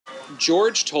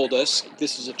George told us,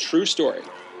 this is a true story,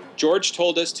 George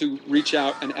told us to reach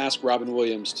out and ask Robin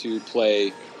Williams to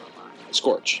play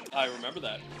Scorch. I remember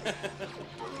that.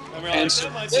 I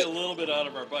might be a little bit out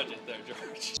of our budget there,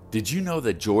 George. Did you know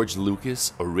that George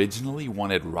Lucas originally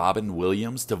wanted Robin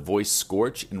Williams to voice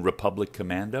Scorch in Republic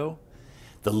Commando?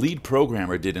 The lead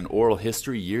programmer did an oral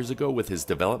history years ago with his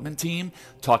development team,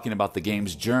 talking about the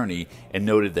game's journey, and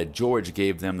noted that George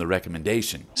gave them the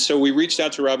recommendation. So we reached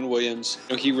out to Robin Williams.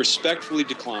 He respectfully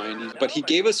declined, but he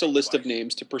gave us a list of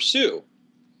names to pursue.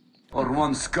 Or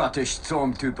one Scottish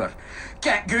stormtrooper.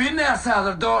 Can't go in there, sir,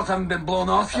 the doors haven't been blown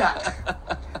off yet.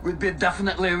 Would be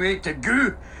definitely a way to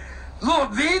go. Lord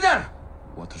Vader!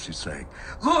 What is he saying?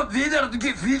 Lord Vader to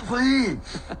get feet clean.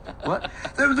 What?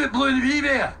 They would it blowing the wee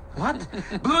bear. What?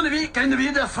 Blowing the wee kind of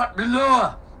Vader for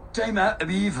below. Time out the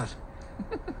beaver.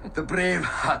 The brave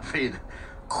hat Vader.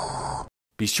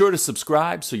 Be sure to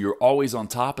subscribe so you're always on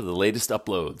top of the latest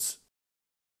uploads.